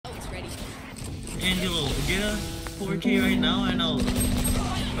Angelo, get a 4K right now and I'll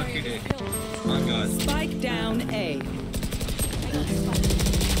fuck your dick. Oh god. Spike down A.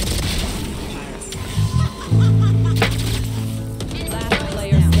 Last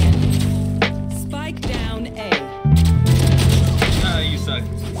player standing. Spike down A. Ah, you suck.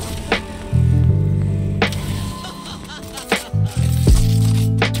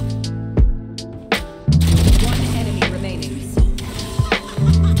 One enemy remaining.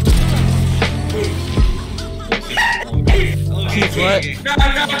 Keith, what?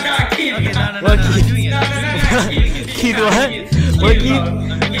 No, Keith. Okay, no, What, I'm Keith? doing it. Keith, what? What, Keith? I'm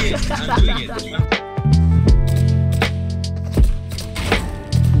doing it.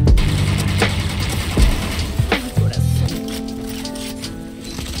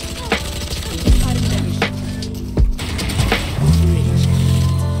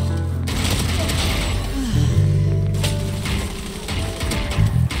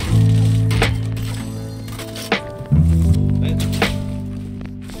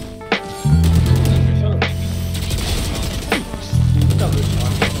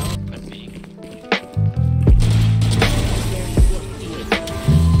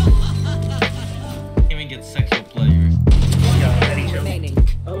 Sexual pleasure. Remaining.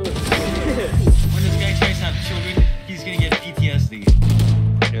 When this guy tries to have children, he's gonna get PTSD.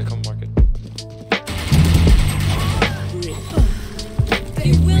 Yeah, come market.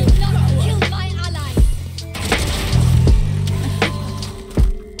 They will not kill my ally.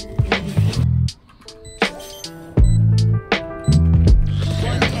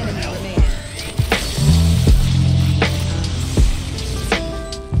 One enemy remaining.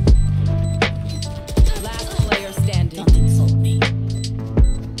 Last player standing. Don't insult me.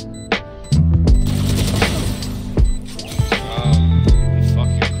 Fuck,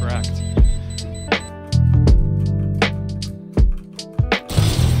 you're cracked.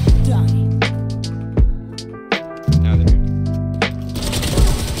 Die. Now they're here.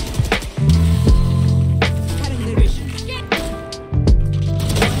 Cutting the vision.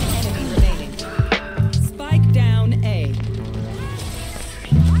 One enemy remaining. Spike down A.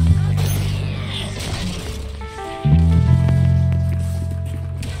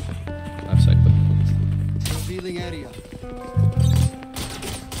 Left side, but Revealing area.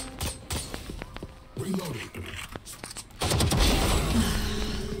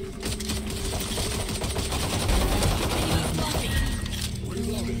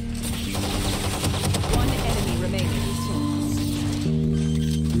 One enemy remaining.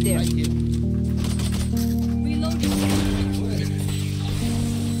 There. Reloading.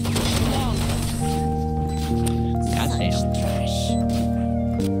 goddamn.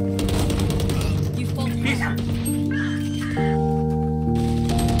 You fall back.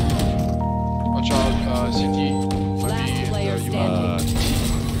 Watch out, CT. Last player standing.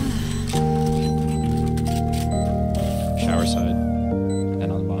 Shower side.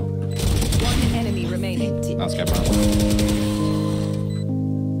 And on the bottom. One enemy remaining. Last guy bottom.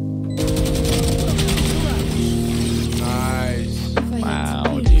 Nice. Wow,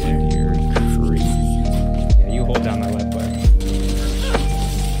 dude, you're crazy. Yeah, you hold down that left button.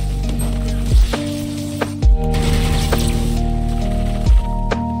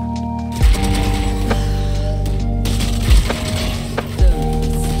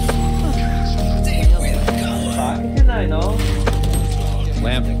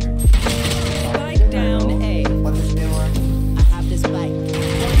 Lamp. Spike down A. I have this spike.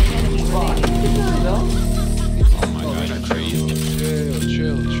 One enemy remaining. Oh my god, you're crazy.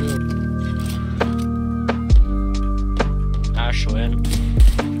 Chill. Ashlyn.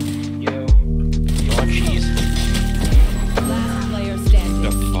 You want cheese? Last player standing.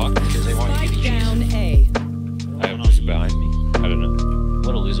 The fuck? Because they want you to Spike eat cheese. down A. I have this behind me. I don't know.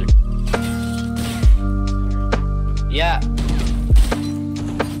 What a loser. Yeah.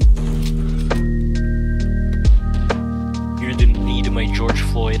 You're the need of my George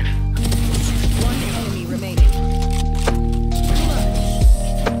Floyd. One enemy remaining.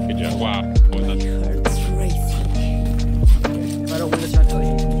 Good job. Wow. What was that? Hearts racing. If I don't win this, I'll tell you.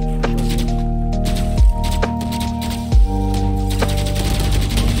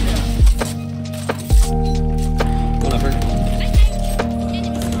 One upper.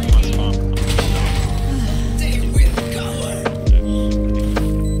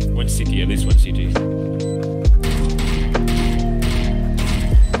 One CT, at least one CT.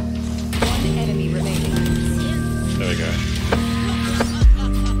 One enemy remaining. There we go.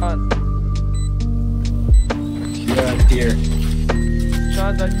 Yeah, dear.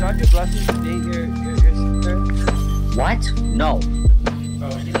 Sean, do I have your blessings to date your sister? What? No.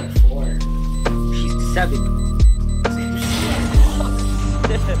 Oh, she's like 4. She's 7.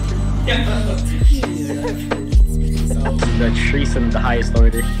 The Trees in the highest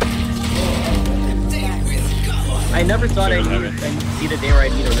order. I never thought I'd see the day where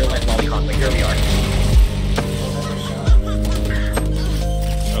I'd meet a real life lolicon, but here we are.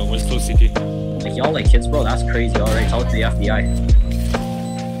 Oh, what's close CT? Like, y'all like kids, bro? That's crazy. Alright, tell it to the FBI.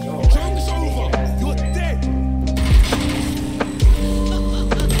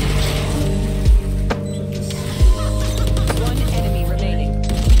 One enemy remaining.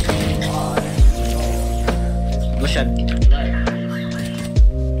 Bushed.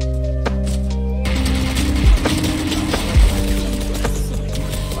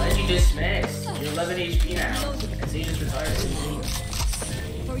 Why did you dismiss? You're 11 HP now. Because he just retired.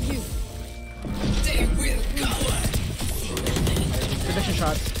 For you. Prediction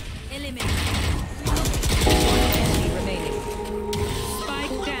shots. Eliminate. Enemy remaining.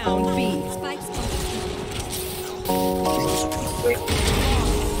 Spike down B. Spikes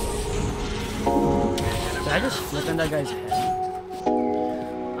Did I just flip in that guy's head?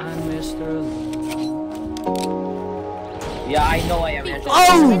 I'm Mr. Yeah, I know I am.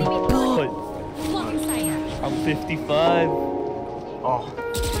 Oh! Blocking sight. I'm 55. Oh.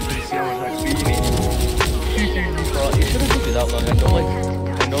 Bro, you shouldn't take it that long.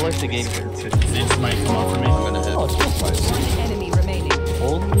 I know like the game. This might come off for me. I'm gonna hit. Oh, it's still fine. One enemy remaining.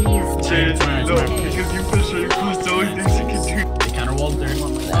 Holy Dude, No, because you push her across the only things you can do. They counter walled there.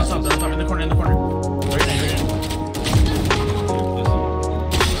 That's up, in the corner, Right there.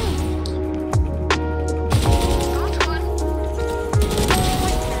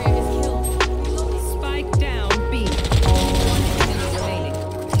 Spike down B. One enemy remaining.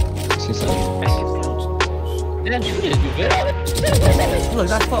 Didn't shoot it, you good? Look,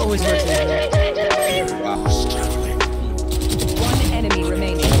 that spot always works. One enemy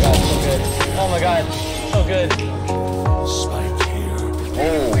remaining. Oh my god, so good.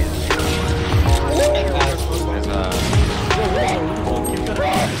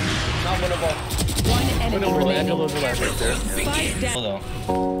 One enemy remaining. Angelo's right there. Spike down. Hold on.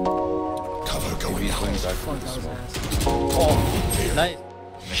 Oh, nice.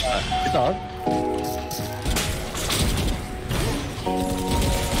 Good dog.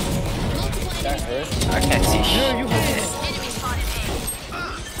 That hurts. I can't see shit.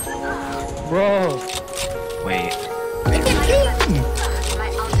 Bro. Wait.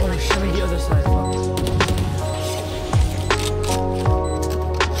 Oh, show me the other side.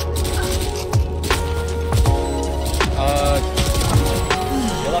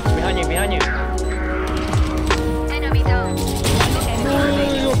 Behind you. Enemy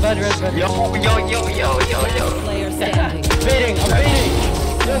remaining. Yo, bad res. Yo. Player standing. I'm baiting.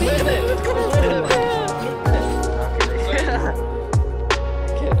 Yo, bait it.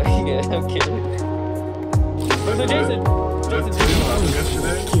 I'm kidding. Where's the Jason?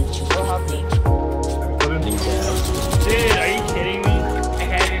 Dude, are you kidding me?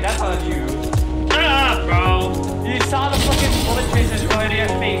 Okay, dude, that's on you. Shut up, bro. You saw the fucking bullet traces going in your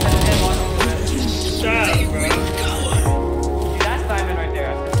face and then walked over it. Shut up, bro. Dude, that's diamond right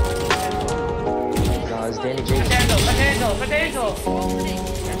there. Nah, it's Danny Jason. Potato.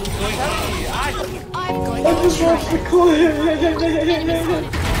 I'm going I just lost the coin.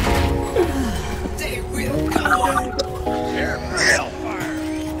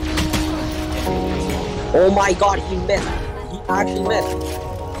 Oh my god, he missed. He actually missed.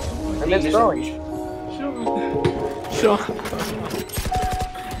 I missed throwing. Sure.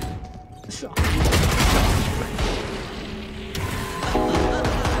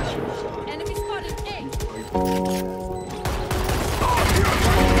 enemy spotted. A.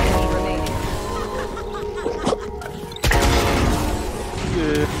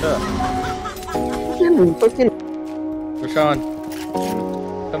 Rashawn.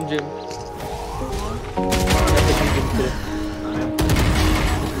 Come, Jim.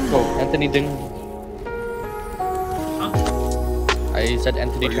 Oh, Anthony Ding. I said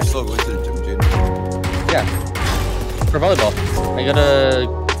Anthony. Are you still going to the gym, Jin? Yeah. For volleyball. I gotta.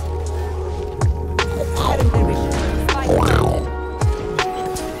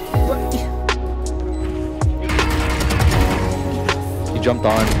 He jumped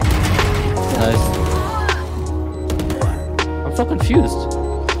on. Nice. I'm so confused.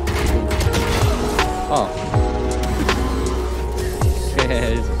 Oh.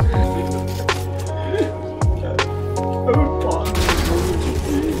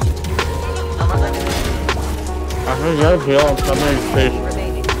 I think you're here on somebody's face.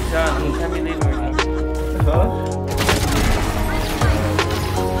 Remaining.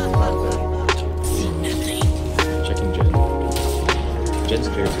 Checking Jen. Jen's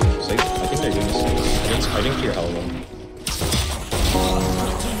clear too. So I think they're doing the same. Jen's hiding to your L1.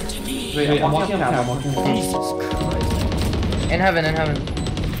 Wait, I'm walking up. I'm walking up. Jesus Christ. In heaven, in heaven.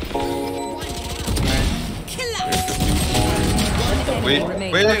 Wait,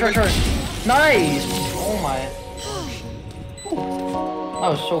 wait. Nice! Oh my. That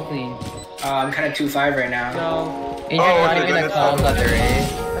was so clean. I'm kind of 2-5 right now. No. And you're not even a clown leather, eh?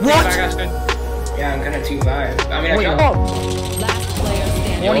 What? Yeah, I'm kind of 2-5. I mean, Wait, I oh, got... Last player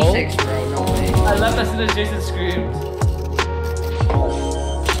standing. 26, bro. No way. I left as soon as Jason screamed.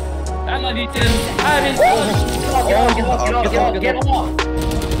 I'm not eating. I didn't. Get off!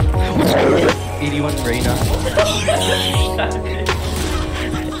 81 Reyna.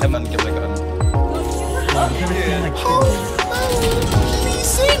 That man get my gun.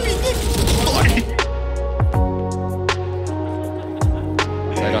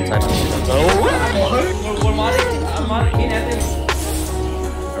 Side on side. I'm on in at this.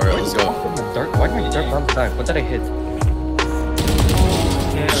 Alright, let's go. Dark, why are you dark on the back? What did I hit?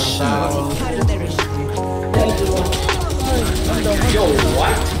 Yo,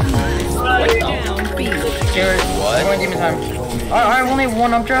 what? Down B. Jared, what? Everyone give me time. I have only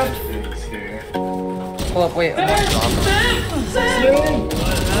one updraft. Pull up, wait.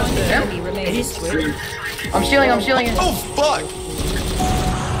 Enemy remaining. I'm stealing it. Oh, fuck!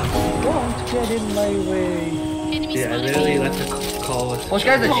 Don't get in my way. Yeah, I literally let the call with. Well, this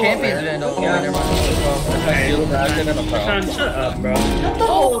guy's the champions event. Oh, yeah, never mind. Sean, shut up, bro.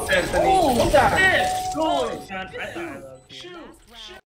 Oh, Anthony. Oh, Sean, I thought I loved you.